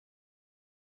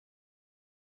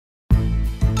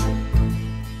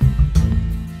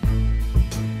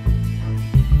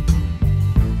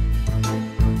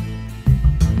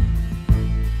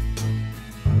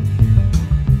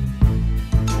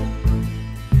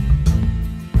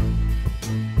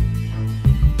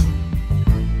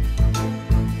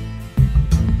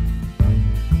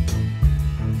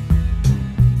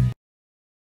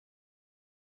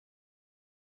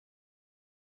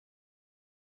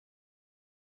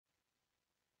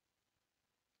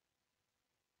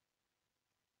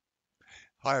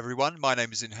Hi everyone, my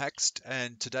name is Inhaxed,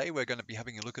 and today we're going to be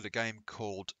having a look at a game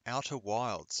called Outer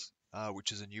Wilds,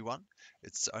 which is a new one.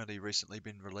 It's only recently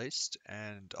been released,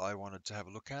 and I wanted to have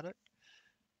a look at it.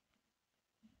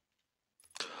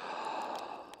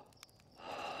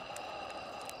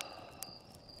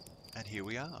 And here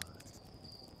we are.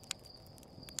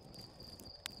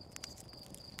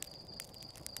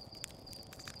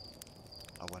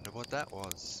 I wonder what that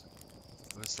was.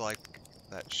 It was like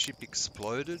that ship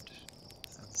exploded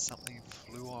and something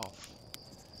flew off.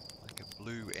 Like a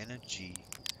blue energy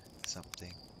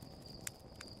something.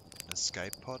 An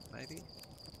escape pod maybe?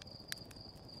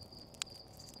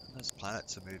 And those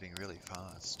planets are moving really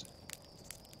fast.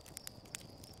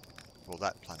 Well,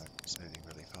 that planet is moving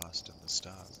really fast, and the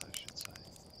stars, I should say.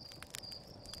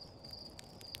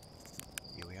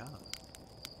 Here we are.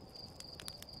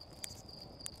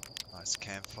 Nice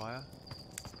campfire,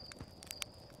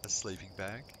 a sleeping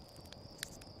bag,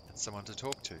 and someone to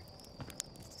talk to.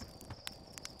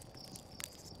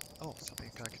 Oh,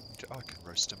 something I can do. Oh, I can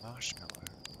roast a marshmallow.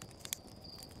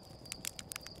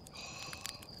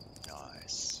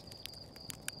 Nice.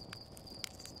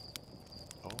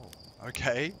 Oh,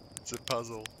 okay. It's a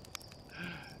puzzle.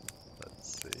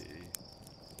 Let's see.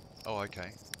 Oh,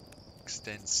 okay.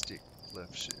 Extend stick,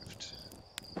 left shift.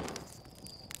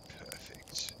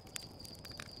 Perfect.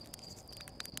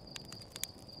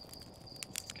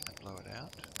 Can I blow it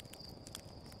out?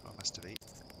 Oh, I must have eaten.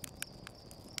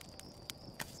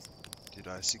 Did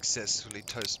I successfully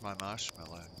toast my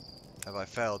marshmallow? Have I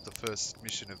failed the first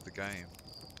mission of the game?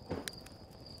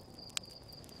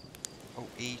 Oh,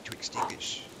 E to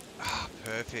extinguish. Ah,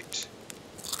 perfect.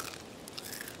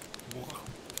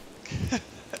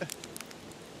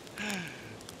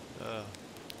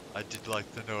 I did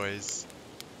like the noise.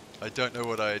 I don't know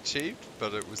what I achieved,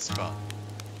 but it was fun.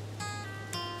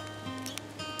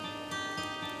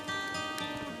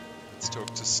 Let's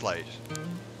talk to Slate.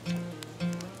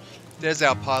 There's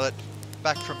our pilot,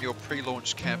 back from your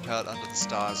pre-launch campout under the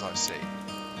stars, I see.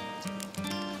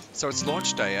 So it's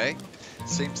launch day, eh?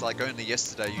 Seems like only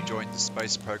yesterday you joined the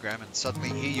space program and suddenly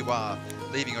here you are,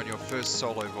 leaving on your first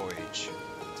solo voyage.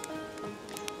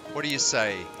 What do you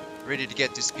say? Ready to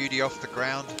get this beauty off the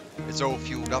ground? It's all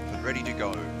fueled up and ready to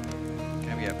go.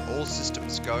 Can we have all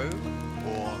systems go?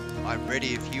 Or I'm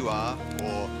ready if you are?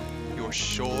 Or you're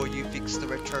sure you fixed the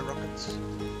retro rockets?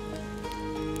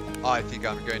 I think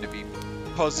I'm going to be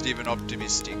positive and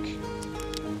optimistic.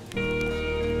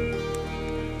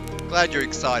 Glad you're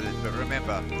excited, but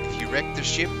remember, if you wreck the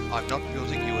ship, I'm not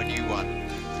building you a new one.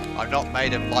 I'm not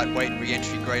made of lightweight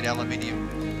re-entry grade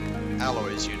aluminium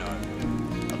alloys, you know.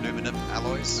 Aluminum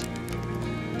alloys.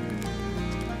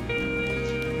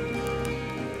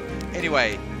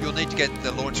 Anyway, you'll need to get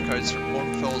the launch codes from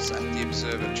Longfells at the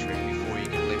observatory before you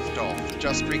can lift off.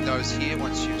 Just bring those here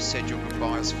once you've said your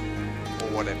goodbyes or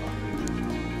whatever.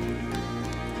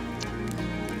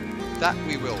 That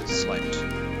we will, Slate.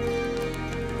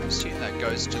 I assume that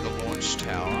goes to the launch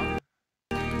tower.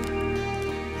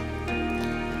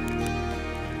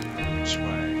 Which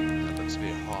way? That looks a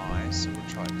bit high, so we'll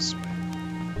try this way.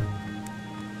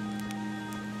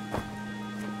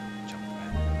 Jump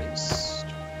and release.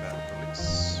 Jump and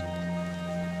release.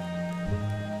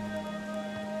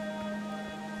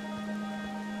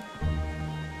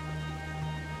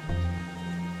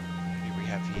 Who do we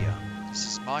have here? This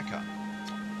is Micah.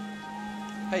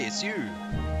 Hey, it's you!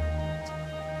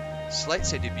 Slate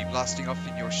said you'd be blasting off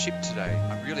in your ship today.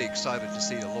 I'm really excited to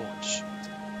see the launch.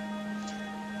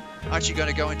 Aren't you going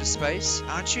to go into space?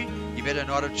 Aren't you? You better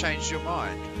not have changed your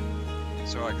mind.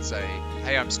 So I can say,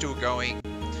 hey, I'm still going.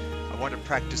 I want to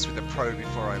practice with a pro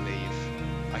before I leave.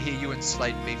 I hear you and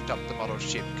Slate beefed up the model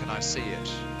ship. Can I see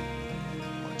it?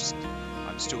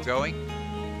 I'm still going?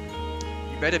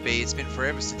 You better be. It's been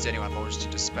forever since anyone launched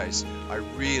into space. I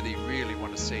really, really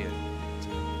want to see it.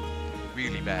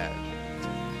 Really bad.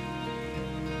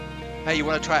 Hey, you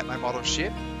want to try out my model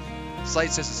ship?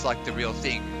 Slate says it's like the real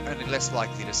thing, only less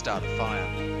likely to start a fire.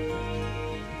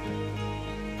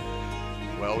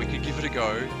 Well, we could give it a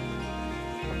go.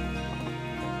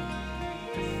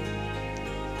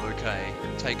 Okay,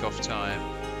 takeoff time.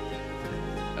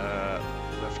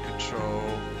 Left control,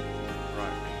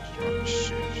 right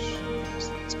shift.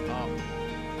 So that's up.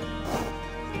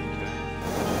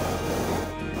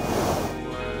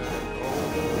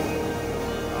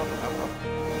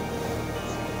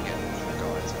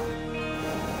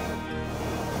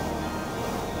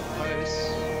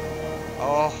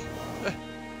 Oh,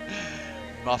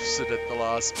 muffs it at the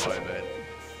last moment.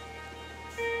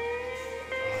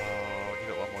 Oh, I'll give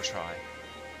it one more try.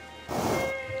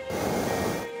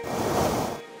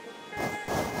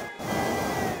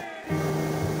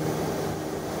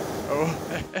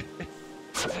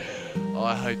 Oh,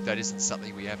 I hope that isn't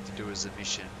something we have to do as a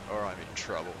mission, or I'm in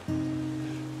trouble.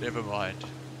 Never mind.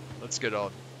 Let's get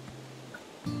on.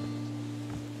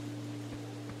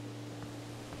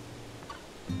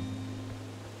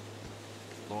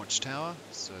 Launch tower,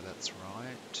 so that's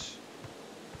right.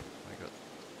 I got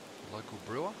local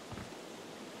brewer.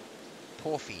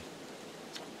 Porfy.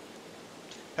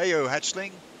 Heyo,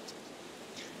 hatchling.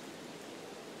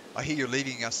 I hear you're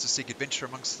leaving us to seek adventure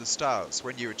amongst the stars.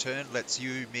 When you return, let's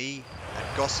you, me,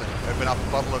 and Gossin open up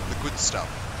a bottle of the good stuff.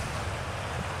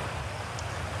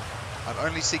 I'm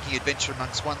only seeking adventure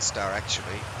amongst one star,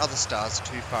 actually. Other stars are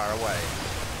too far away.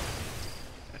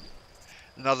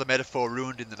 Another metaphor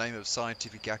ruined in the name of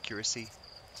scientific accuracy.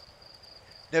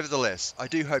 Nevertheless, I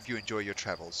do hope you enjoy your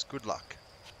travels. Good luck.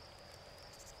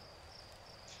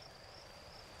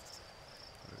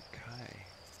 Okay.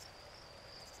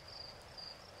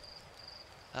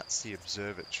 That's the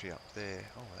observatory up there.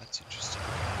 Oh, that's interesting.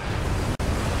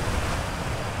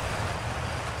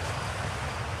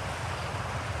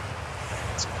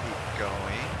 Let's keep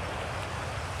going.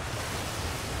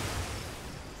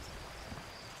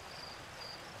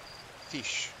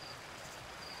 Fish.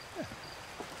 Yeah.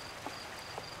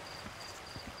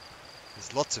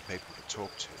 There's lots of people to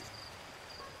talk to.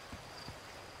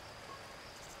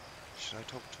 Should I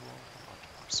talk to all?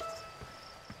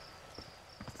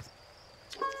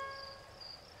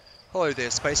 Hello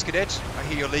there, Space Cadet. I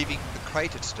hear you're leaving the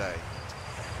crater today.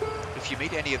 If you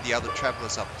meet any of the other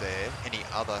travellers up there, any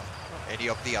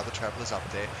of the other travellers up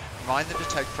there, remind them to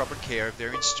take proper care of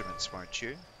their instruments, won't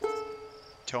you?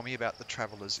 Tell me about the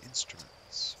travellers'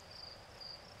 instruments.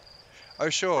 Oh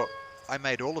sure, I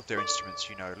made all of their instruments,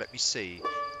 you know. Let me see.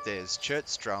 There's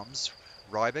Chert's drums,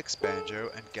 Rybek's banjo,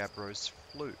 and Gabro's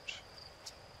flute.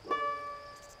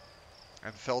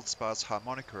 And Feldspar's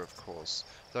harmonica, of course,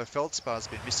 though Feldspar's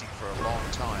been missing for a long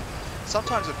time.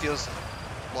 Sometimes it feels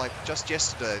like just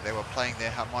yesterday they were playing their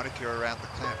harmonica around the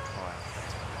campfire.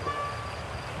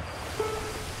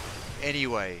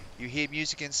 Anyway, you hear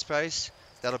music in space?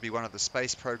 That'll be one of the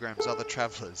space program's other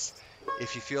travellers.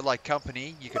 If you feel like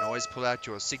company, you can always pull out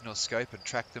your signal scope and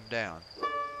track them down.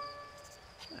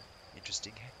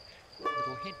 Interesting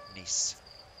little hint, niece.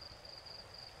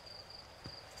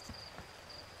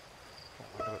 I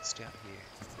wonder what's down here.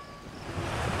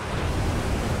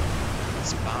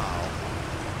 It's Mal.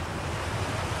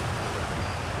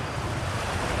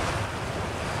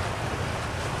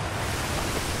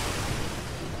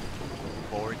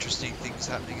 More interesting things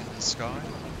happening in the sky.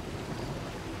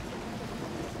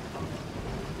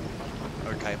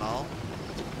 Okay, Mal.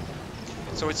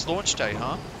 So it's launch day,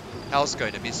 huh? Hal's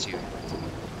going to miss you.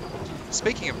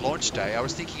 Speaking of launch day, I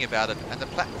was thinking about it, and the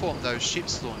platform those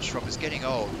ships launch from is getting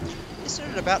old.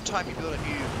 Isn't it about time you built a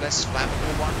new, less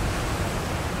flammable one?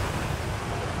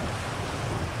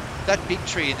 That big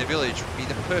tree in the village would be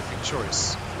the perfect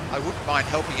choice. I wouldn't mind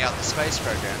helping out the space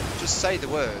program. Just say the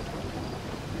word.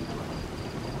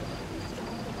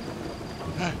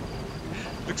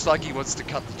 Looks like he wants to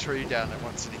cut the tree down and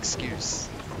wants an excuse.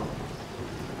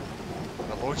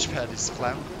 The launch pad is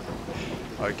flammable.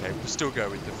 Okay, we'll still go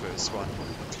with the first one.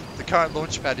 The current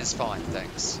launch pad is fine,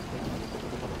 thanks.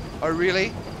 Oh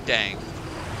really? Dang.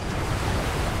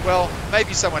 Well,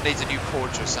 maybe someone needs a new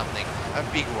porch or something. A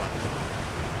big one.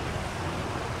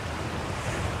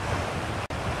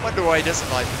 Wonder why he doesn't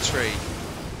like the tree.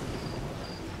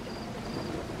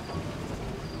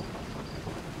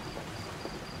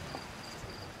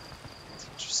 It's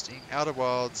interesting. Outer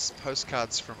Wilds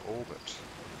postcards from orbit.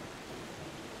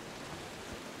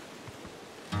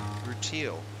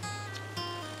 Rutile.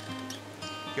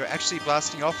 You're actually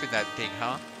blasting off in that thing,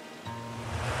 huh?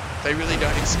 They really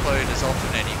don't explode as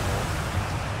often anymore.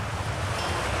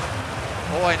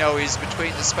 All I know is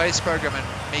between the space program and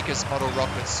Mika's model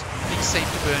rockets, things seem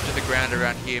to burn to the ground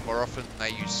around here more often than they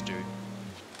used to.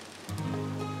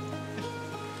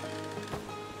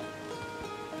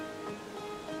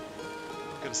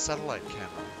 Got a satellite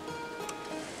camera.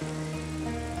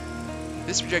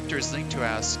 This projector is linked to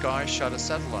our Sky Shutter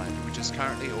satellite, which is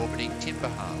currently orbiting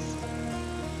Timberhearth.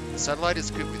 The satellite is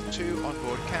equipped with 2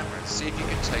 onboard cameras. See if you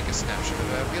can take a snapshot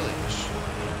of our village.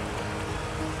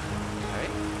 Okay.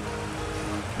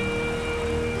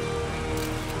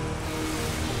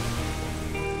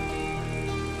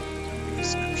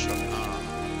 Snapshot arm.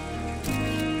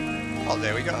 Oh,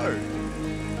 there we go.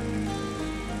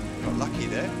 Got lucky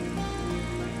there.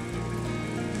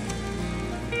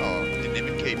 Oh, didn't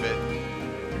even keep it.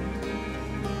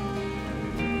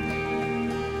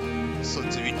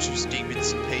 Sorts of interesting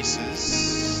bits and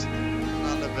pieces.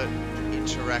 None of it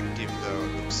interactive though,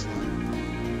 it looks like.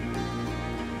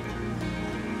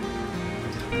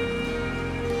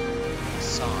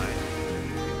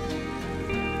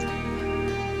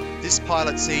 This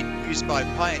pilot seat, used by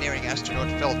pioneering astronaut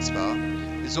Feldspar,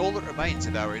 is all that remains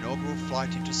of our inaugural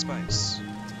flight into space.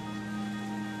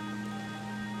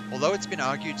 Although it's been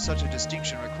argued such a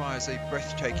distinction requires a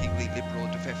breathtakingly liberal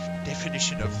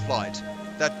definition of flight,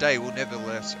 that day will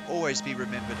nevertheless always be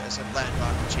remembered as a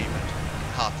landmark achievement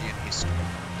in Harthian history.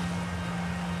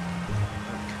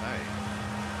 Okay.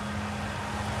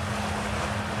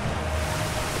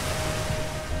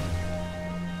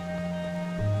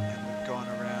 And we've gone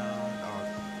around,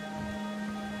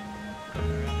 in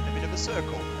a bit of a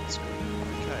circle. That's good.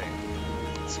 Okay.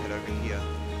 Let's head over here.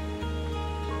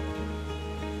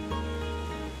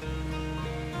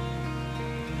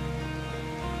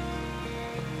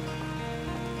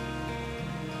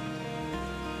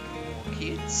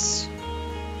 Kids.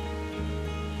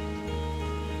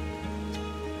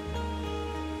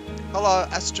 Hello,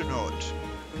 astronaut.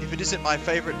 If it isn't my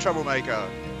favourite troublemaker.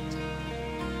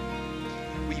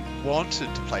 We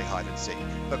wanted to play hide and seek,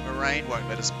 but Moraine won't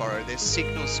let us borrow their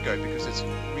signal scope because it's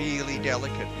really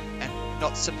delicate and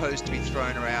not supposed to be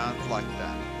thrown around like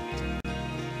that.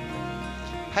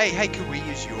 Hey, can we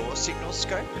use your signal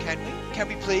scope? Can we? Can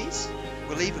we please?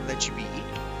 We'll even let you be in.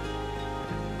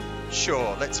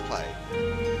 Sure, let's play.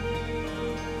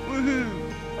 Woohoo!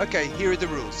 Okay, here are the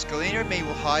rules. Galena and me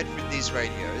will hide from these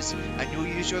radios, and you'll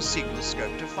use your signal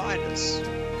scope to find us.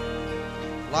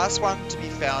 Last one to be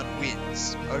found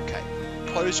wins. Okay,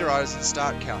 close your eyes and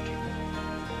start counting.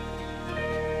 Okay,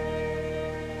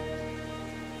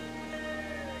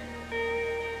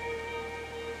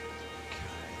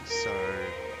 so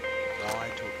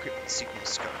Y to equip the signal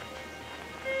scope.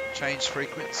 Change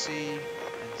frequency and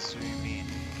zoom in.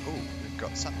 Oh, we've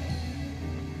got something.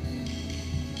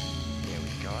 There we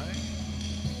go.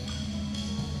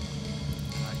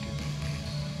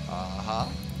 Aha.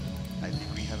 I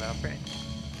think we have our friend.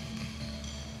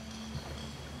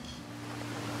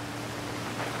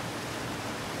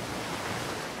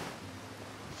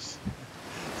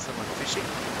 Someone fishing?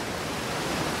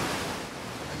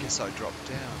 I guess I dropped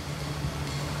down.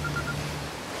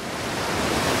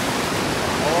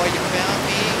 Oh, you found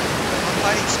me! My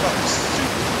hiding spot was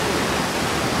super cool.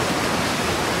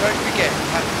 Don't forget, you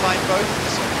have to find both of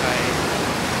us, okay?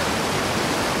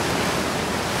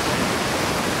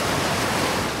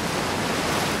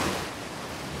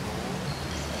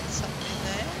 Is that something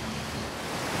there?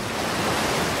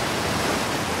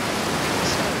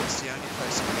 So it's the only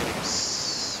place I'm getting a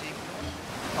signal.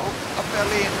 Oh, I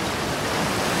fell in!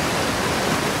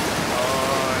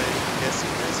 Oh, yes,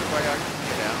 there's a way I can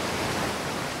get out.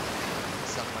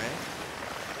 Somewhere.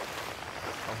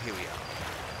 Oh, here we are.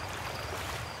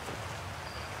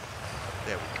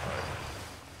 There we go.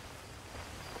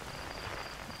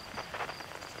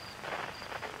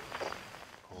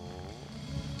 Oh.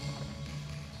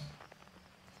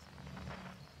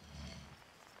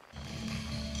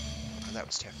 Oh, that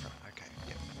was Tephra. Okay,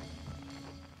 yep.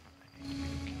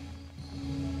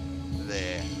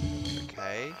 There.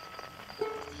 Okay.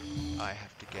 I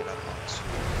have to get up onto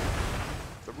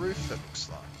the roof, it looks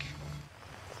like.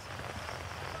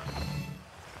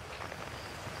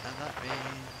 And that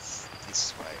means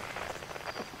this way.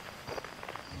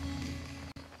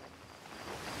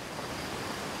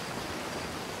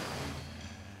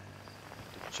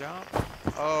 And jump.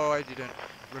 Oh, I didn't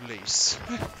release.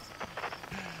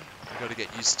 I've got to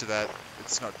get used to that.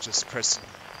 It's not just pressing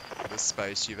the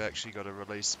space, you've actually got to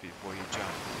release before you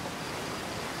jump.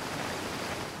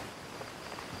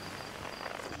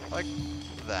 Like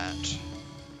that.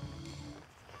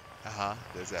 Aha,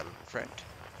 there's our little friend.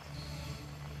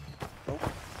 Oh.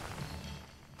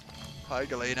 Hi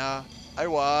Galena, I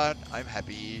won, I'm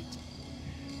happy.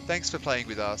 Thanks for playing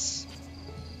with us.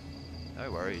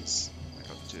 No worries, I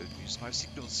got to use my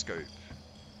signal scope.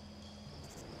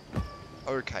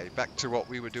 Okay, back to what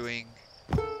we were doing,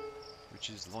 which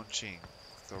is launching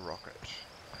the rocket.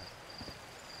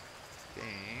 I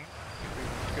think we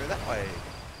want to go that way,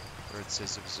 where it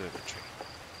says observatory.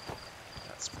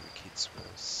 That's where the kids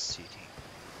were sitting.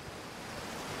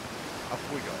 Up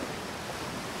we go.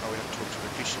 Oh, we haven't talked to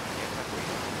the fisherman yet, have we?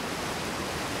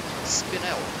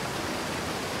 Spinel.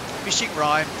 Fishing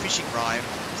rhyme,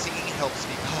 singing helps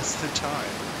me pass the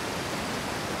time.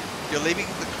 You're leaving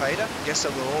the crater? Guess I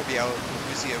will all be able to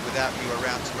busier without you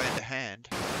around to lend a hand.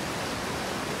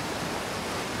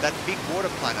 That big water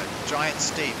planet, Giant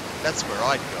Steep, that's where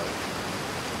I'd go.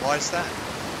 Why is that?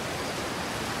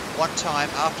 One time,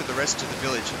 after the rest of the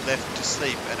village had left to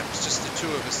sleep and it was just the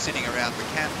two of us sitting around the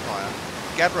campfire,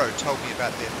 Gabro told me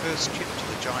about their first trip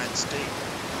to Giant Steep.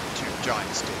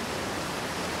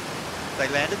 They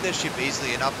landed their ship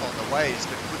easily enough on the waves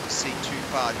but couldn't see too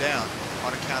far down,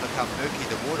 on account of how murky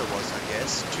the water was, I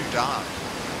guess. Too dark.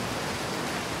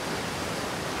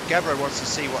 Gabbro wants to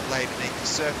see what lay beneath the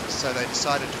surface, so they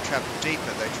decided to travel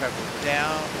deeper. They travelled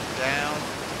down and down,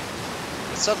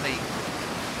 but suddenly,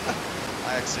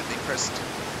 I accidentally pressed.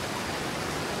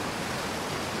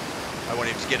 I want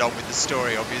him to get on with the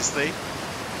story, obviously.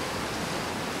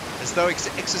 As though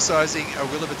exercising a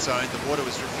will of its own, the water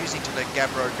was refusing to let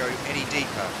Gabbro go any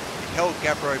deeper. It held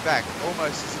Gabbro back,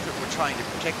 almost as if it were trying to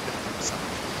protect them from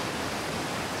something.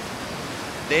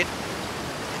 Then,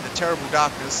 in the terrible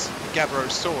darkness,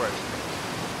 Gabbro saw it.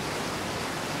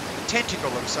 The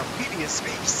tentacle of some hideous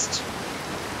beast.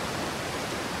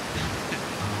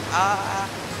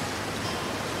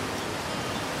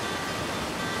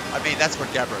 I mean, that's what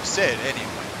Gabbro said,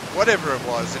 anyway. Whatever it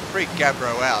was, it freaked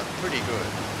Gabbro out pretty good.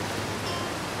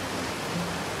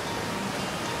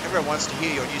 Everyone wants to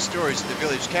hear your new stories at the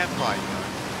village campfire, you know.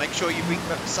 Make sure you bring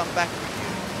some back with you.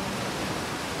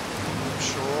 I'm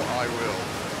sure I will.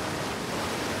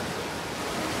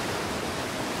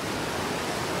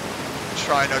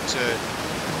 Try not to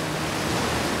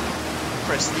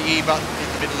press the E button in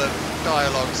the middle of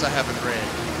dialogues I haven't read.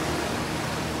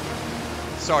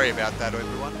 Sorry about that,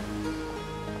 everyone.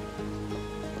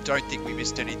 I don't think we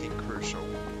missed anything crucial.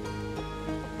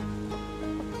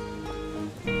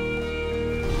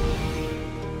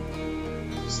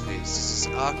 This is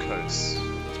Arcos.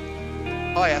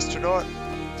 Hi, astronaut.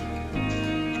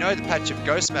 You know the patch of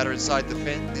ghost matter inside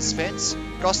this fence?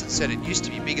 Gossett said it used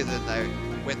to be bigger than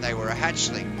when they were a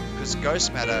hatchling, because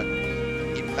ghost matter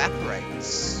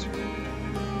evaporates.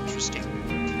 Interesting.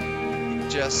 It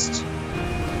just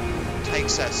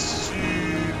takes a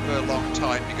super long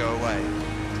time to go away.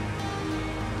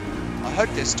 I hope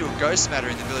there's still ghost matter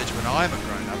in the village when I'm a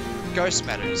grown-up. Ghost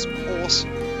matter is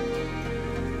awesome.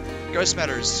 Ghost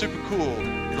matter is super cool.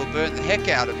 It'll burn the heck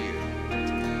out of you.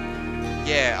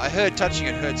 Yeah, I heard touching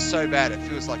it hurts so bad it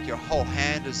feels like your whole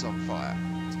hand is on fire.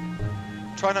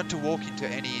 Try not to walk into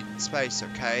any in space,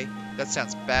 okay? That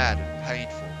sounds bad and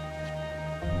painful.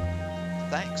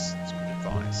 Thanks, that's good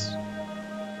advice.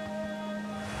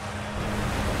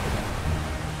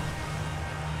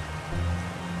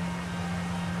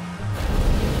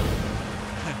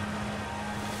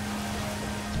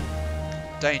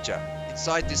 Danger.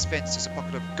 Inside this fence is a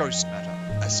pocket of ghost matter,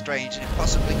 a strange and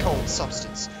impossibly cold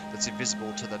substance that's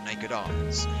invisible to the naked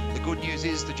eyes. The good news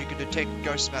is that you can detect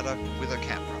ghost matter with a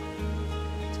camera.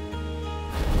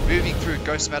 Moving through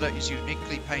ghost matter is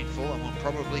uniquely painful and will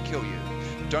probably kill you.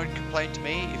 Don't complain to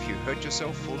me if you hurt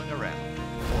yourself fooling around.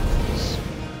 Orphans.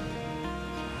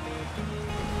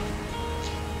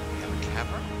 We have a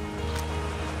camera.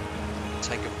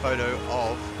 Take a photo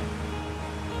of...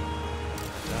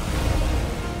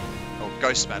 or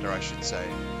ghost matter, I should say.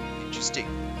 Interesting.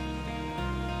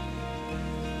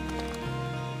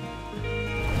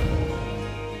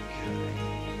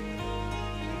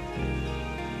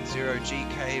 Zero-G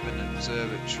Cave and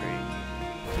Observatory.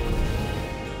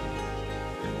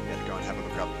 We gotta go and have a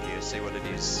look up here, see what it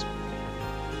is.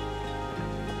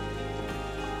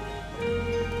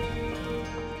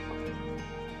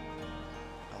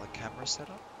 Another camera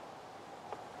setup.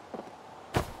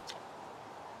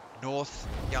 North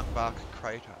Youngbark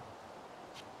Crater.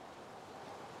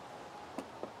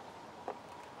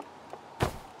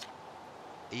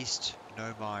 East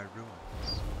Nomai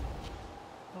Ruins.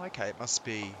 Okay, it must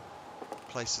be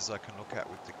places I can look at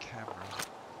with the camera.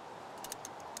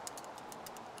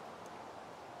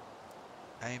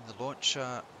 Aim the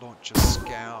launcher, launch a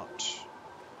scout,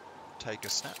 take a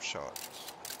snapshot.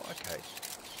 Okay.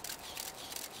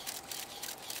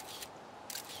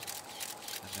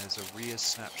 And there's a rear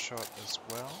snapshot as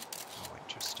well. Oh,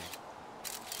 interesting.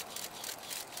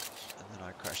 And then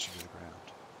I crash into the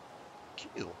ground.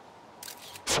 Kill.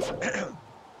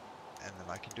 And then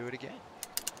I can do it again.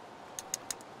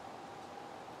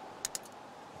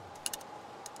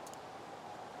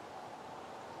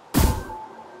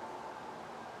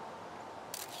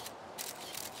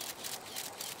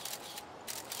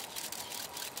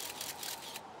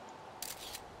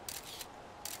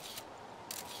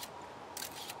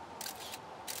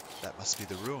 That must be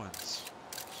the ruins.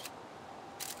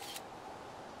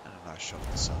 And a nice shot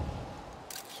of the sun.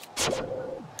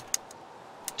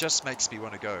 Just makes me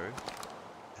want to go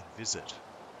and visit.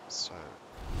 So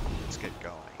let's get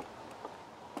going.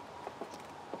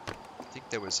 I think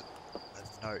there was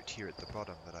a note here at the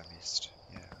bottom that I missed.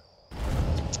 Yeah.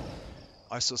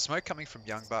 I saw smoke coming from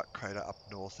Youngbark Crater up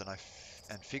north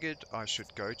and figured I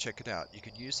should go check it out. You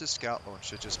can use the scout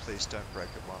launcher, just please don't break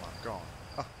it while I'm gone.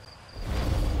 Oh.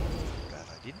 Glad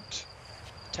I didn't.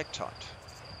 Tektite.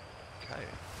 Okay.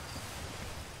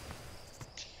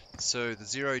 So the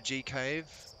zero-G cave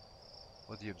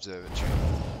or the observatory?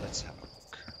 Let's have a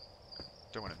look.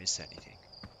 Don't want to miss anything.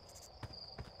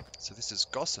 So this is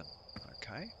Gossen.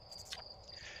 Okay.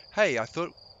 Hey, I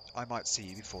thought I might see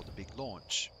you before the big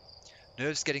launch.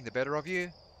 Nerves getting the better of you?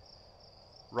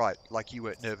 Right, like you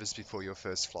weren't nervous before your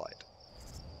first flight.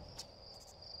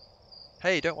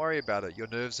 Hey, don't worry about it. Your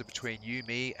nerves are between you,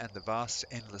 me, and the vast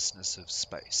endlessness of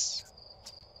space.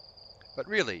 But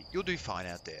really, you'll do fine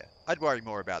out there. I'd worry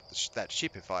more about that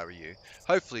ship if I were you.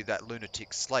 Hopefully that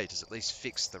lunatic Slate has at least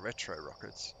fixed the retro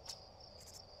rockets.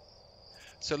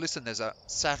 So listen, there's a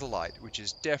satellite, which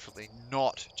is definitely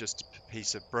not just a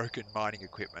piece of broken mining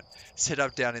equipment, set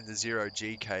up down in the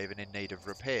zero-G cave and in need of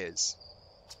repairs.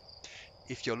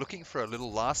 If you're looking for a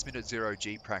little last-minute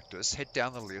zero-G practice, head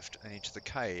down the lift and into the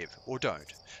cave, or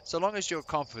don't, so long as you're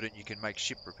confident you can make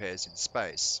ship repairs in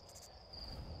space.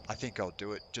 I think I'll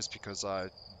do it, just because I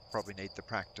probably need the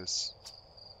practice.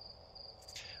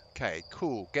 Okay,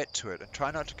 cool, get to it, and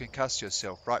try not to concuss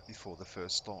yourself right before the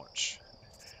first launch.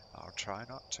 I'll try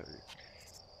not to.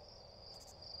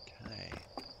 Okay,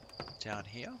 down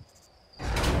here.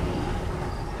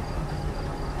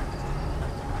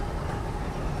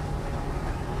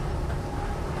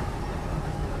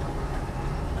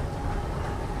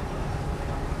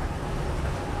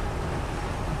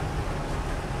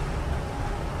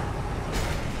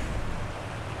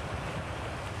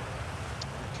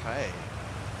 Okay,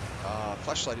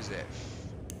 flashlight is F.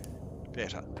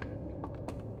 Better.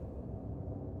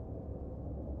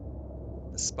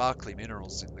 The sparkly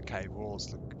minerals in the cave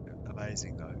walls look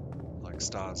amazing though, like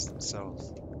stars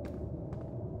themselves.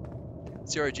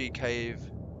 Zero-G cave,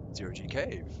 zero-G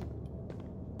cave.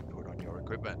 Put on your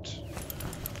equipment.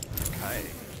 Okay.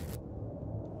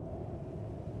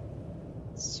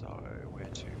 So, where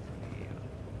to from here?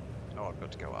 Oh, I've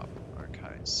got to go up.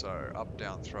 Okay, so up,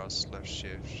 down thrust, left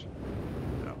shift.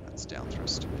 No, that's down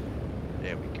thrust.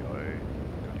 There we go.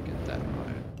 Got to get that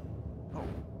right. Oh,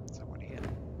 someone here.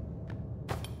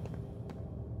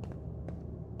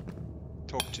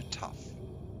 Talk to Tough.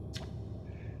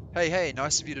 Hey,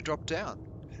 nice of you to drop down.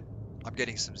 I'm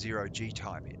getting some zero-G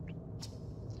time in.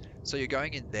 So you're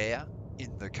going in there,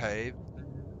 in the cave?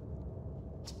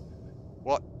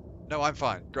 What? No, I'm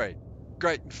fine. Great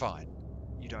and fine.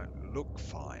 You don't look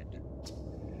fine.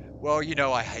 Well, you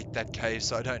know I hate that cave,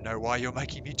 so I don't know why you're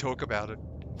making me talk about it.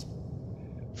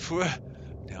 Phew.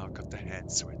 Now I've got the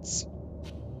hand sweats.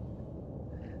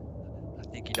 I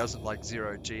think he doesn't like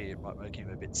zero-G. It might make him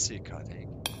a bit sick, I think.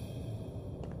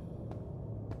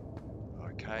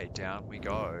 Okay, down we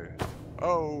go.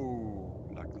 Oh!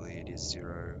 Luckily it is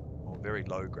zero, or very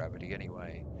low gravity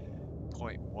anyway.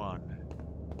 0.1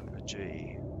 of a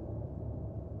G.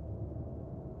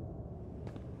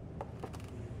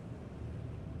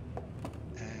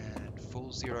 And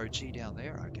full zero-G down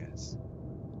there, I guess.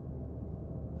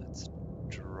 Let's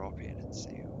drop in and see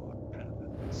what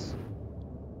happens.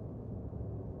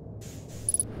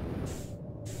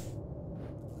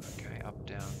 Okay, up,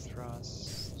 down,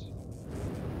 thrust.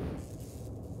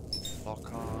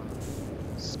 Lock on.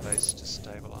 Space to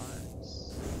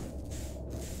stabilize.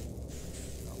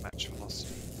 I'll match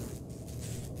velocity.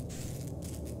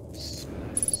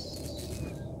 Space.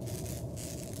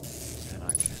 And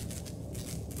I can...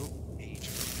 Oh, E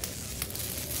to repair.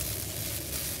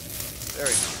 Very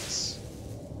nice.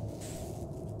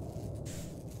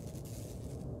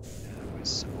 Now where's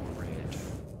some more red?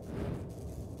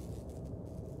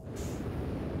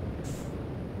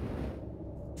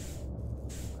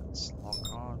 Let's lock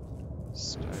on,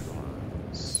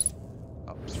 stabilize,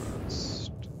 up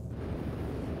thrust.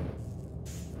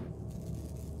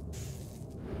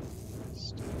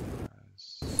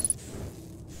 Stabilize.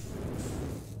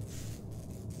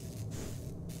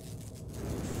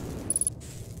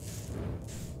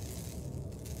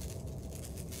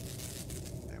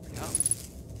 There we are.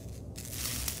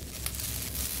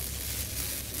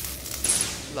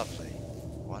 Lovely.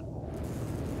 One more.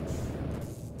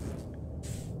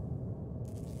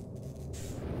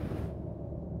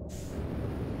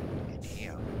 In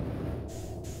here.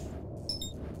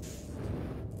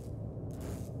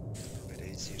 A bit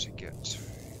easier to get to.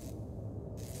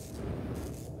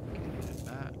 Get in and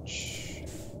match.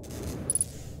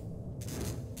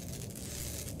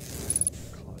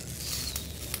 Close.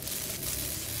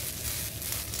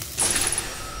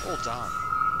 All done.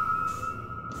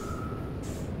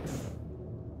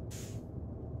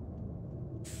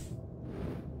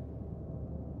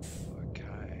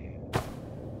 Okay.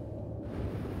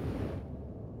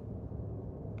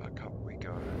 Back up we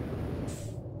go.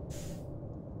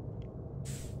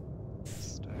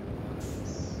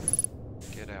 Stabilize.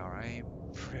 Get our aim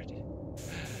ready.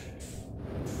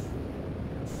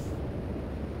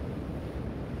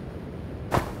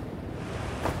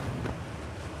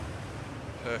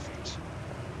 Perfect.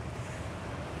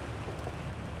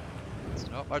 It's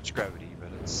not much gravity, but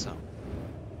it's some.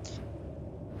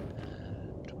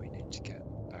 And we need to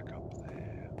get back up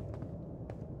there.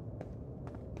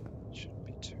 Shouldn't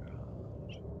be too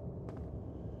hard.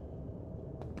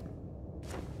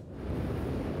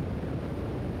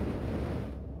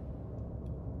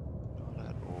 Not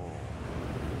at all.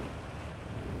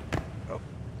 Oh,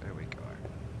 there we go.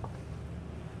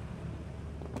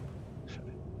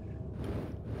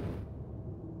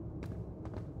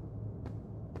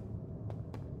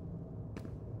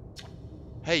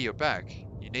 Hey, you're back.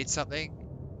 You need something?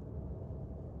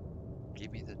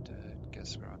 Give me the dirt.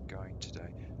 Guess where I'm going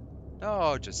today?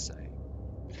 No, just say.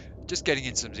 Just getting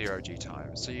in some zero-G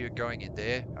time. So you're going in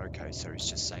there? Okay, so he's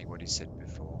just saying what he said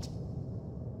before.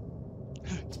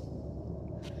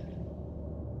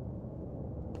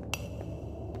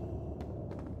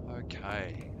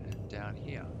 Okay, and down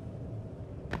here.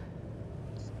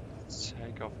 Let's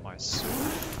take off my suit.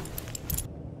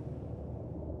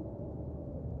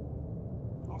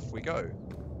 Off we go.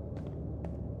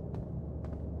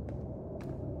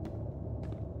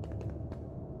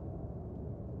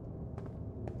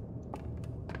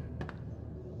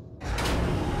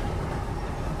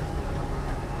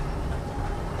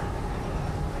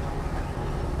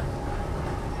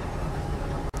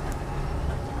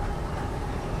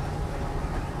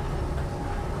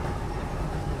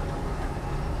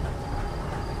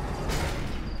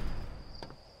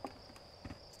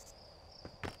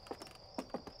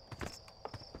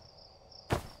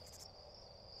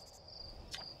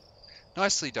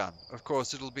 Nicely done. Of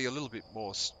course, it'll be a little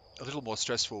more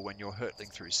stressful when you're hurtling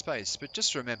through space, but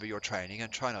just remember your training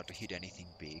and try not to hit anything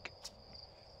big.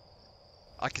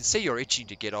 I can see you're itching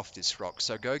to get off this rock,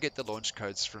 so go get the launch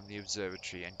codes from the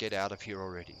observatory and get out of here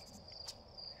already.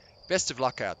 Best of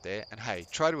luck out there, and hey,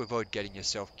 try to avoid getting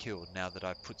yourself killed now that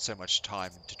I've put so much time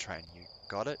into training you.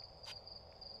 Got it?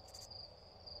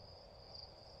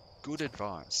 Good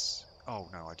advice. Oh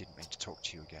no, I didn't mean to talk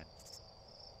to you again.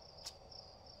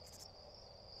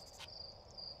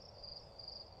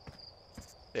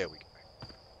 There we go.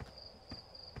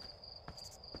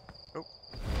 Oh,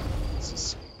 this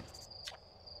is...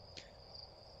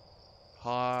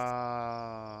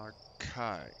 Hi.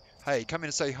 Okay. Hey, come in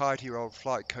and say hi to your old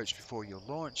flight coach before your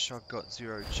launch. I've got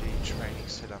zero-G training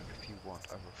set up if you want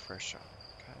a refresher.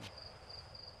 Okay.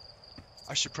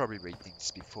 I should probably read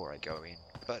things before I go in,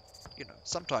 but, you know,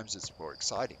 sometimes it's more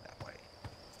exciting that way.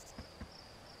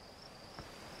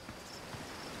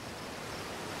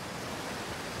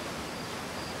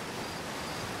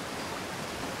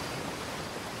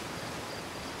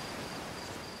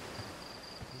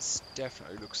 This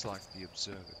definitely looks like the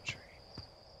observatory.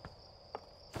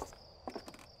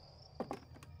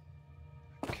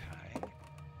 Okay.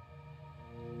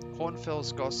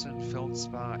 Hornfels, Gossen,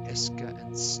 Feldspar, Esker,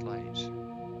 and Slate.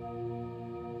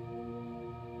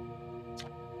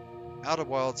 Outer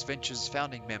Wilds Ventures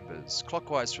founding members,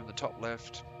 clockwise from the top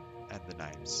left, and the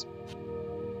names.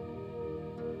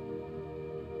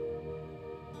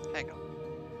 Hang on.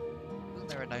 Wasn't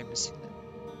there a name missing there?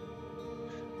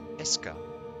 Esker.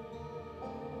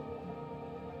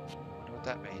 Wonder what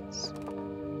that means.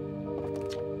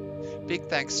 Big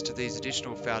thanks to these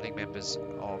additional founding members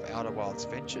of Outer Wilds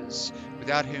Ventures,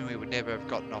 without whom we would never have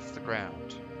gotten off the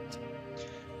ground.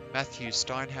 Matthew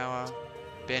Steinhauer,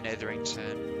 Ben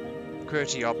Etherington,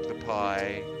 Curti Op the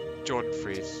Pie, Jordan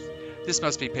Frith. This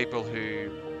must be people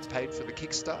who paid for the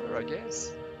Kickstarter, I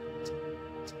guess.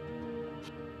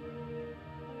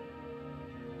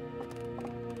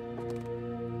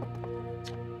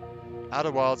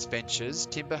 Outer Wilds Ventures,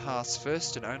 Timber Hearth's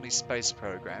first and only space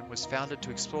program, was founded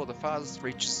to explore the farthest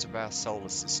reaches of our solar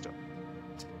system.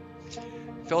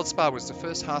 Feldspar was the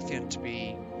first Hearthian to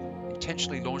be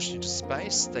intentionally launched into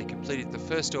space. They completed the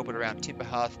first orbit around Timber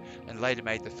Hearth and later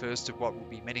made the first of what will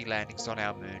be many landings on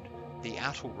our moon, the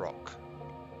Outer Rock.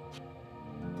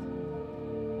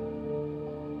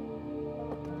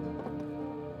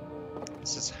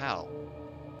 This is Hal.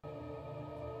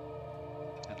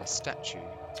 And a statue.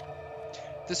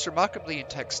 This remarkably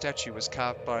intact statue was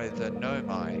carved by the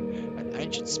Nomai, an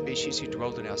ancient species who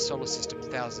dwelled in our solar system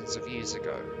thousands of years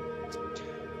ago.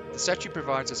 The statue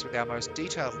provides us with our most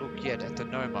detailed look yet at the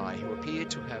Nomai, who appear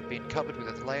to have been covered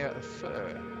with a layer of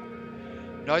fur.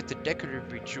 Note the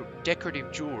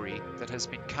decorative jewellery that has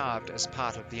been carved as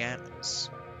part of the antlers.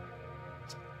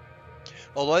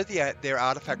 Although their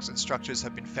artifacts and structures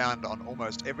have been found on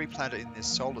almost every planet in this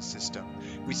solar system,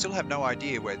 we still have no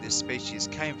idea where this species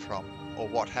came from or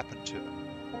what happened to them.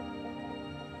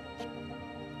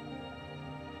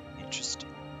 Interesting.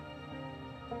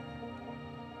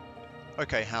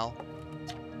 Okay, Hal.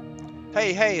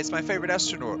 Hey, it's my favorite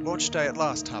astronaut. Launch day at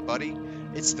last, huh, buddy?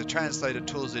 It's the translator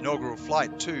tool's inaugural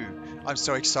flight, too. I'm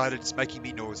so excited it's making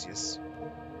me nauseous.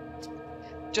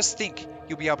 Just think,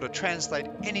 you'll be able to translate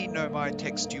any Nomai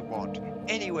text you want,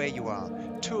 anywhere you are.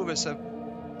 Two of us have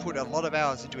put a lot of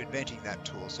hours into inventing that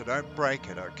tool, so don't break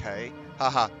it, okay?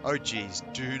 Haha, oh geez,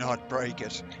 do not break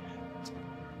it.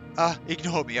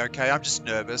 Ignore me, okay? I'm just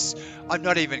nervous. I'm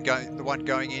not even the one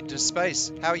going into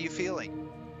space. How are you feeling?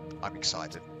 I'm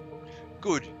excited.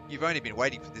 Good, you've only been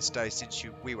waiting for this day since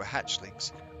we were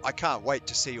hatchlings. I can't wait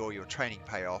to see all your training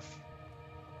pay off.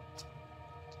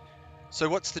 So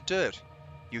what's the dirt?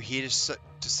 You here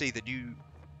to see the new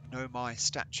Nomai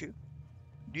statue?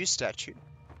 New statue?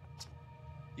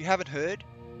 You haven't heard?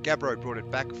 Gabbro brought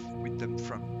it back with them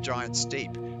from Giant's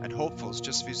Deep, and Hawkfall's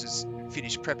just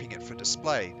finished prepping it for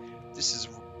display. This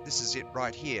is it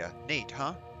right here. Neat,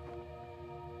 huh?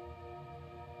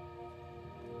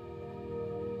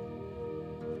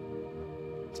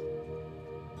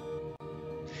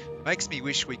 Makes me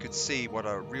wish we could see what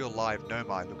a real live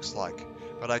Nomai looks like,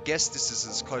 but I guess this is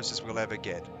as close as we'll ever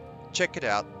get. Check it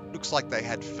out. Looks like they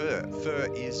had fur.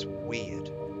 Fur is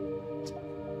weird.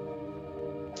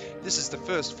 This is the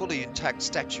first fully intact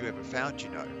statue ever found, you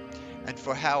know, and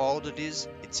for how old it is,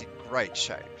 it's in great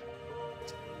shape.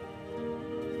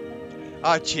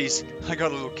 Ah, geez, I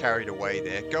got a little carried away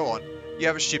there. Go on, you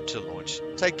have a ship to launch.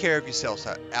 Take care of yourselves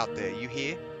out there, you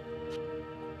hear?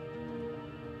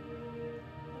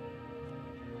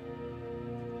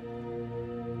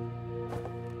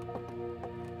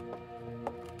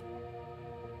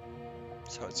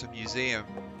 So it's a museum.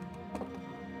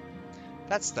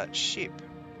 That's that ship.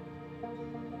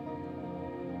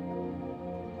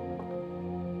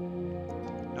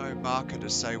 No marker to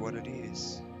say what it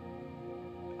is.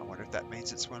 I wonder if that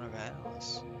means it's one of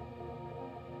ours.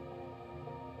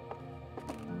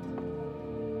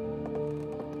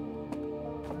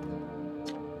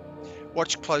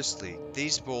 Watch closely.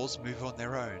 These balls move on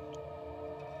their own.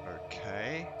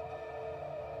 Okay.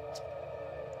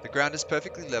 The ground is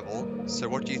perfectly level, so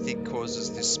what do you think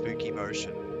causes this spooky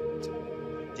motion?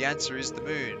 The answer is the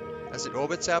moon. As it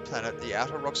orbits our planet, the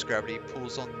outer rock's gravity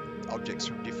pulls on objects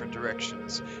from different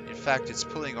directions. In fact, it's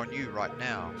pulling on you right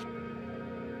now.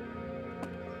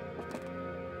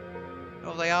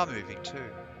 Oh, they are moving too.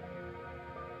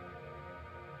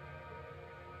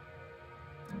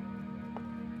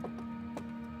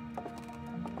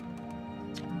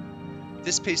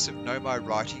 This piece of Nomai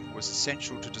writing was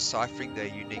essential to deciphering their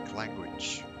unique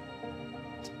language.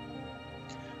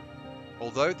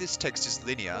 Although this text is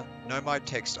linear, Nomai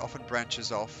text often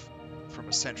branches off from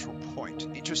a central point.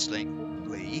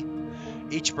 Interestingly,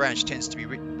 each branch tends to be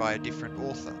written by a different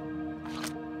author.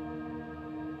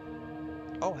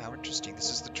 Oh, how interesting. This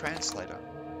is the translator.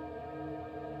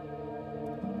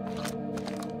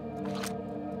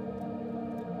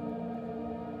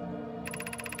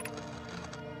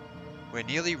 We're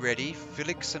nearly ready.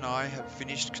 Felix and I have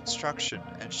finished construction,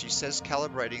 and she says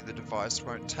calibrating the device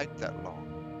won't take that long.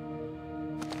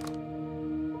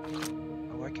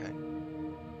 Oh, okay.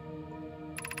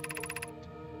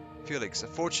 Felix,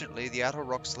 unfortunately, the outer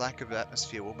rock's lack of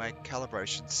atmosphere will make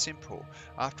calibration simple.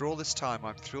 After all this time,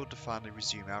 I'm thrilled to finally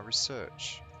resume our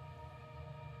research.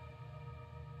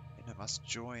 And I must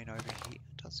join over here,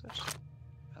 does it?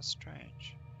 How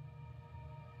strange.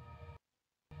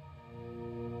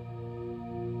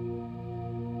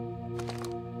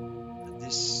 And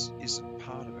this isn't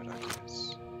part of it, I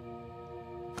guess.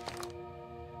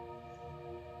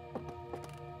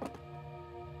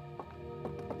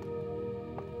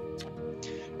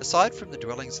 Aside from the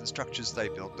dwellings and structures they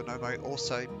built, the Nomai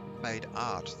also made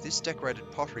art. This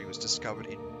decorated pottery was discovered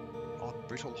on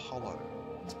Brittle Hollow.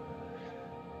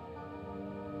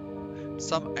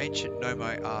 Some ancient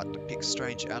Nomai art depicts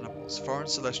strange animals, foreign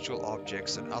celestial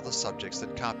objects, and other subjects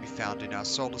that can't be found in our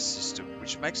solar system,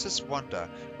 which makes us wonder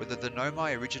whether the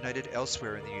Nomai originated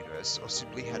elsewhere in the universe or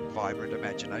simply had vibrant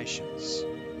imaginations.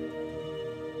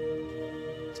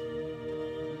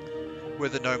 Were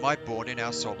the Nomai born in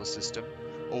our solar system?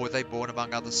 Or were they born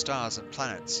among other stars and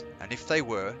planets? And if they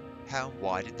were, how and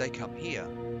why did they come here?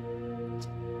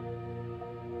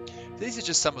 These are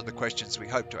just some of the questions we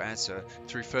hope to answer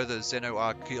through further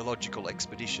xenoarchaeological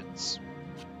expeditions.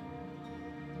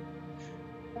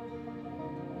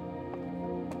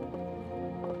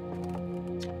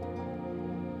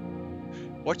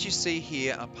 What you see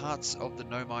here are parts of the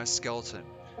Nomai skeleton.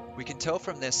 We can tell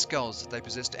from their skulls that they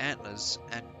possessed antlers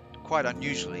and, quite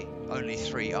unusually, only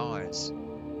 3 eyes.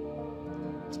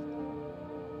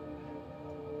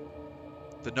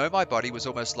 The Nomai body was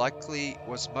most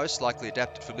likely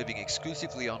adapted for living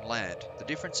exclusively on land. The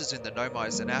differences in the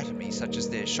Nomai's anatomy, such as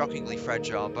their shockingly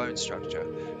fragile bone structure,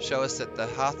 show us that the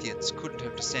Harthians couldn't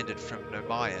have descended from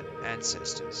Nomaian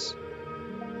ancestors.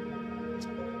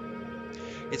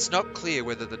 It's not clear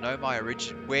where the Nomai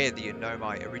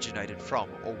originated from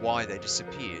or why they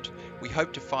disappeared. We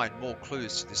hope to find more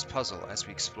clues to this puzzle as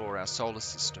we explore our solar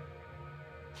system.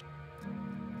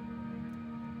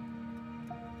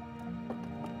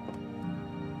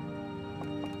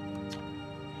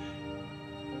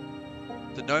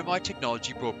 The Nomai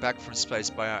technology brought back from space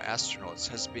by our astronauts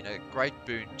has been a great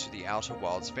boon to Outer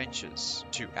Wilds ventures,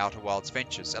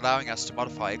 allowing us to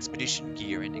modify expedition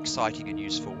gear in exciting and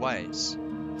useful ways.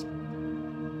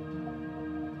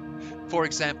 For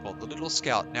example, the Little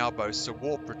Scout now boasts a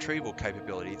warp retrieval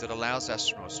capability that allows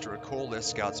astronauts to recall their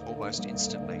scouts almost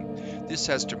instantly. This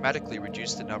has dramatically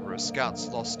reduced the number of scouts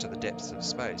lost to the depths of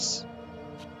space.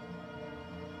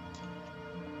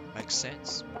 Makes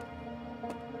sense?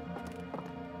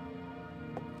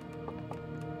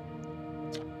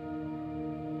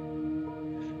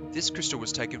 This crystal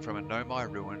was taken from a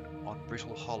Nomai ruin on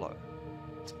Brittle Hollow.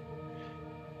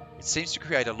 It seems to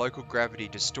create a local gravity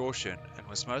distortion and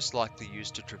was most likely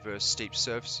used to traverse steep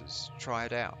surfaces. Try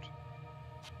it out.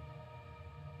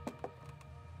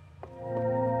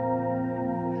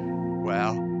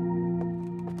 Wow.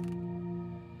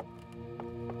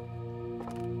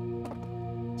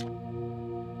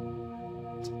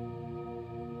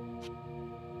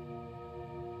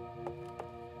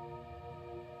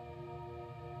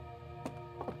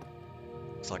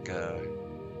 It's like a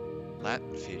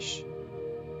Latinfish.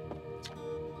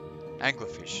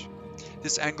 Anglerfish.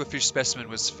 This anglerfish specimen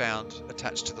was found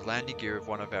attached to the landing gear of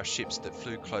one of our ships that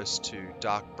flew close to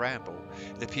dark bramble.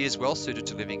 It appears well suited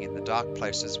to living in the dark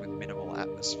places with minimal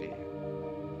atmosphere.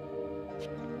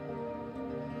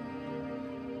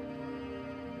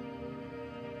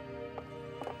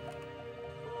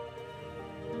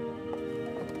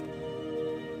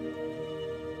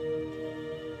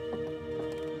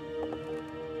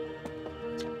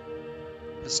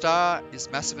 The star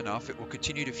is massive enough it will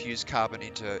continue to fuse carbon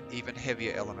into even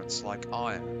heavier elements like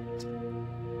iron.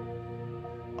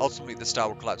 Ultimately, the star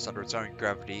will collapse under its own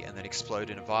gravity and then explode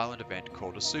in a violent event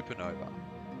called a supernova.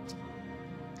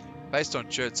 Based on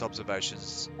Chert's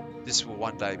observations, this will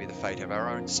one day be the fate of our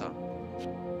own sun.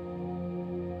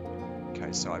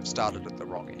 Okay, so I've started at the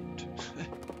wrong end.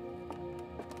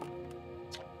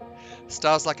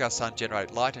 Stars like our sun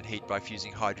generate light and heat by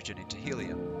fusing hydrogen into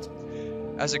helium.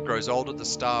 As it grows older, the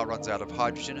star runs out of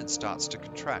hydrogen and starts to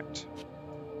contract.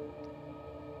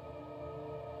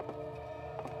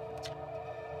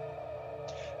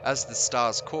 As the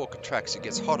star's core contracts, it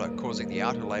gets hotter, causing the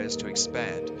outer layers to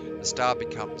expand. The star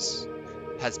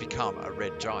has become a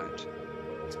red giant.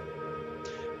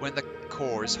 When the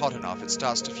core is hot enough, it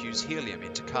starts to fuse helium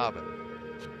into carbon.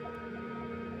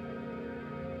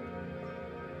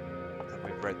 And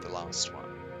we've read the last one.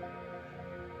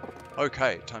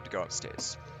 Okay, time to go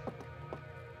upstairs.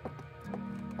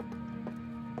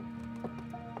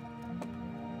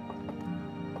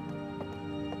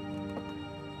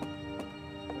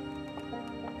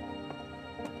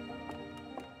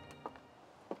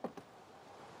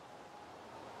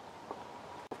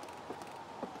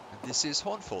 And this is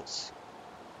Hornfalls.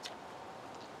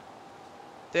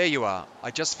 There you are.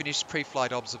 I just finished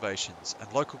pre-flight observations,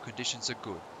 and local conditions are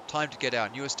good. Time to get our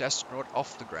newest astronaut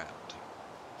off the ground.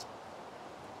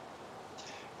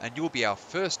 And you'll be our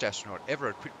first astronaut ever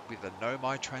equipped with a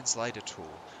Nomai translator tool.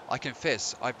 I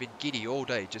confess, I've been giddy all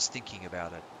day just thinking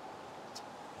about it.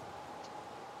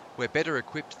 We're better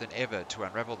equipped than ever to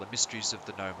unravel the mysteries of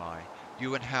the Nomai.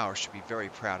 You and Hao should be very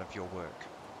proud of your work.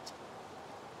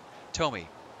 Tell me,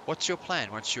 what's your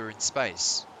plan once you're in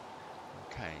space?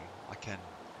 Okay, I can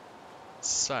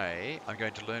say I'm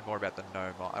going to learn more about the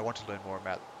Nomai. I want to learn more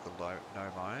about the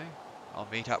Nomai. I'll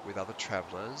meet up with other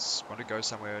travellers. Want to go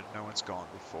somewhere no one's gone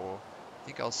before. I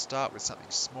think I'll start with something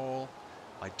small.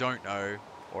 I don't know,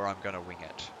 or I'm going to wing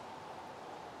it.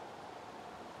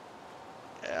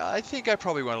 I think I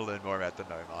probably want to learn more about the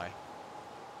Nomai.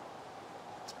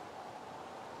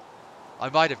 I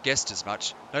might have guessed as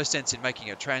much. No sense in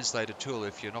making a translator tool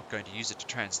if you're not going to use it to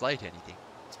translate anything.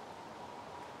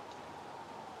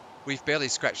 We've barely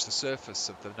scratched the surface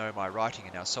of the Nomai writing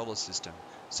in our solar system,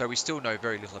 so we still know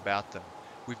very little about them.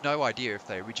 We've no idea if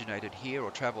they originated here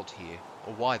or travelled here,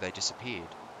 or why they disappeared.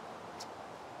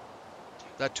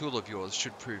 That tool of yours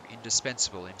should prove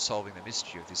indispensable in solving the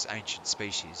mystery of this ancient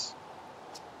species.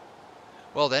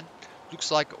 Well then, looks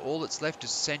like all that's left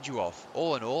is to send you off.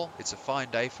 All in all, it's a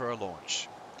fine day for a launch.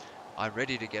 I'm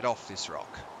ready to get off this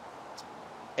rock.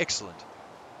 Excellent.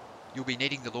 You'll be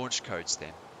needing the launch codes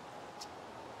then.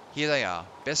 Here they are.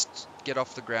 Best get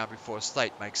off the ground before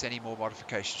Slate makes any more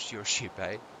modifications to your ship,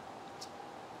 eh?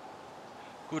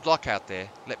 Good luck out there.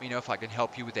 Let me know if I can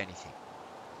help you with anything.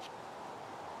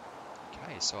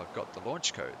 Okay, so I've got the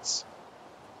launch codes.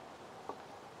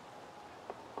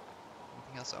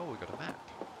 Anything else? Oh, we've got a map.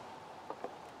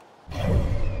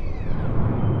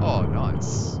 Oh,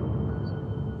 nice.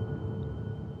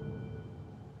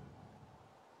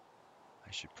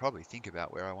 I should probably think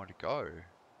about where I want to go.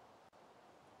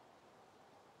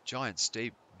 Giant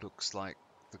Steep looks like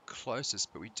the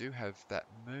closest, but we do have that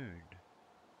moon.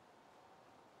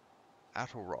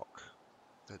 Atoll Rock.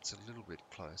 That's a little bit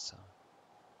closer.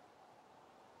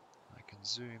 I can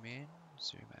zoom in,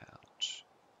 zoom out.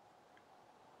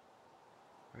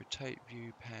 Rotate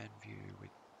view, pan view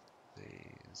with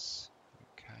these.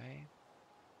 Okay.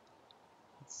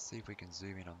 Let's see if we can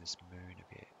zoom in on this moon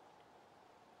a bit.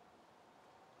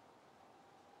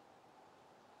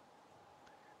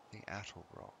 The Atoll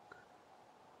Rock.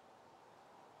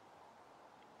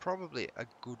 Probably a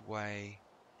good way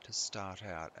to start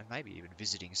out, and maybe even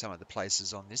visiting some of the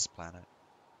places on this planet.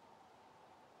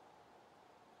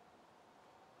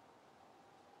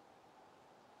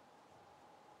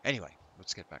 Anyway,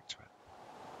 let's get back to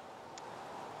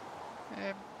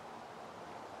it.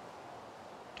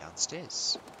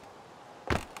 Downstairs.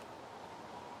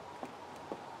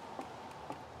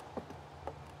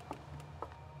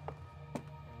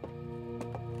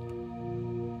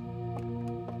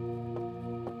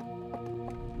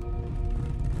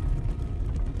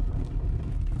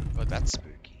 Oh, that's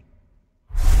spooky.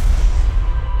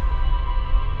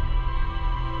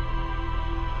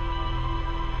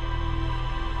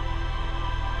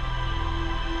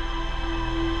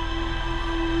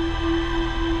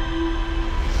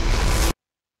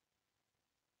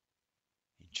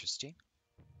 Interesting.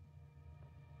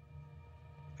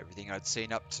 Everything I'd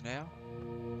seen up to now.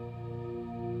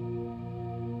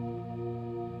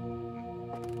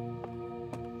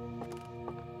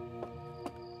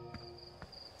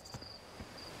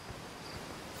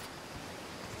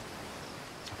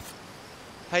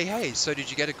 Hey, so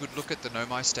did you get a good look at the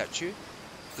Nomai statue?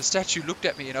 The statue looked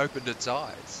at me and opened its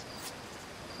eyes.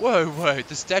 Whoa,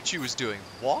 the statue was doing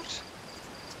what?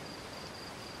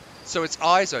 So its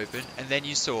eyes opened, and then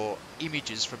you saw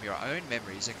images from your own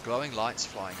memories and glowing lights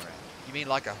flying around. You mean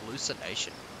like a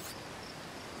hallucination?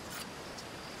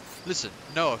 Listen,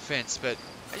 no offense, but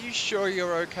are you sure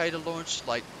you're okay to launch,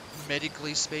 like,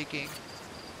 medically speaking?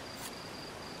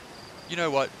 You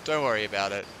know what, don't worry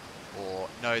about it. Or,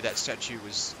 no, that statue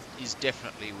is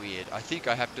definitely weird. I think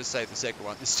I have to say the second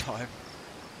one this time.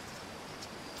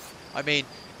 I mean,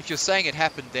 if you're saying it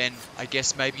happened, then I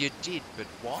guess maybe it did, but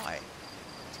why?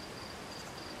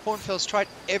 Hornfels tried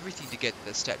everything to get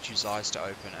the statue's eyes to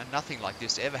open, and nothing like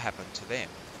this ever happened to them.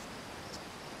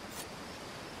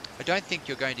 I don't think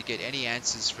you're going to get any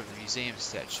answers from the museum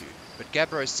statue, but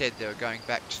Gabbro said they were going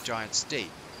back to Giant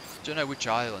Steep. Don't know which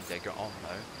island they're on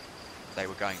though. They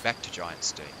were going back to Giant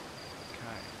Steep.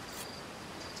 Okay.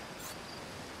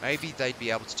 Maybe they'd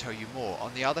be able to tell you more.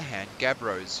 On the other hand,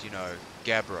 Gabbro's, you know,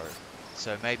 Gabbro.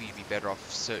 So maybe you'd be better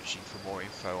off searching for more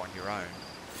info on your own.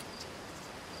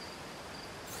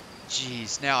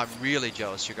 Jeez, now I'm really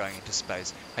jealous you're going into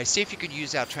space. Hey, see if you can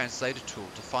use our translator tool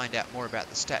to find out more about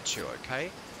the statue,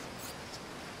 okay?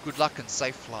 Good luck and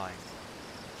safe flying.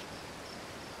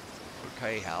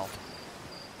 Okay, Hal.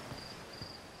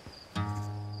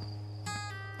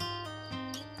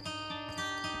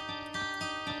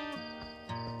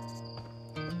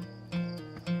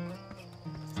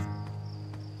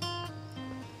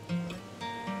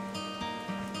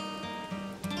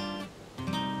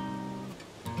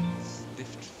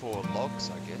 Lift 4 logs,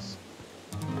 I guess.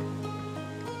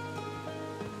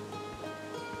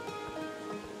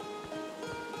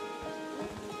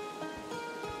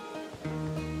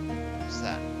 What's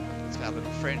that? It's our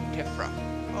little friend Tefra.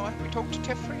 Oh, have we talked to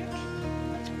Tefra yet?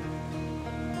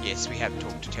 Yes, we have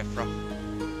talked to Tefra.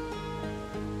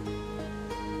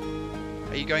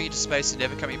 Are you going into space and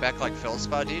never coming back like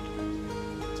Feldspar did?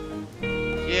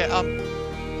 Yeah,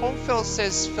 Hornfels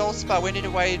says Feldspar went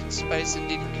away into space and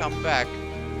didn't come back.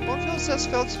 Hornfels says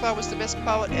Feldspar was the best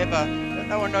pilot ever, but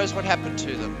no one knows what happened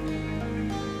to them.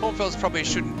 Hornfels probably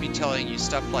shouldn't be telling you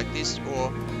stuff like this,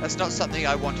 or that's not something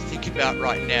I want to think about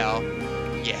right now.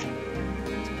 Yeah.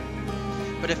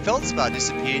 But if Feldspar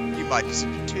disappeared, you might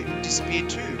disappear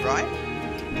too, right?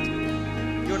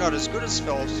 You're not as good as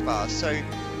Feldspar, so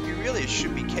you really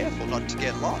should be careful not to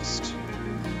get lost.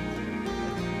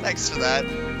 Thanks for that.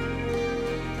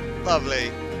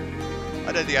 Lovely.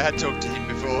 I don't think I had talked to him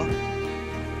before.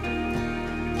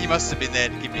 He must have been there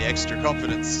to give me extra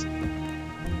confidence.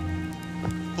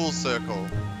 Full circle.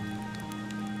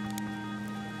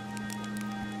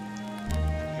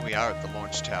 Here we are at the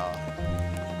launch tower.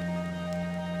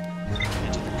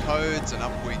 Enter the codes and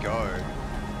up we go.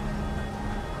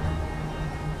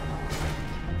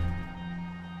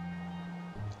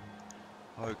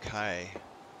 Okay.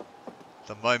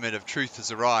 The moment of truth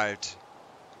has arrived.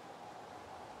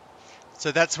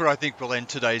 So that's where I think we'll end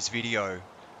today's video.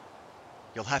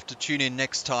 You'll have to tune in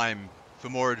next time for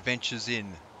more adventures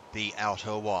in the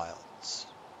Outer Wilds.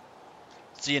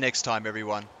 See you next time,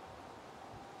 everyone.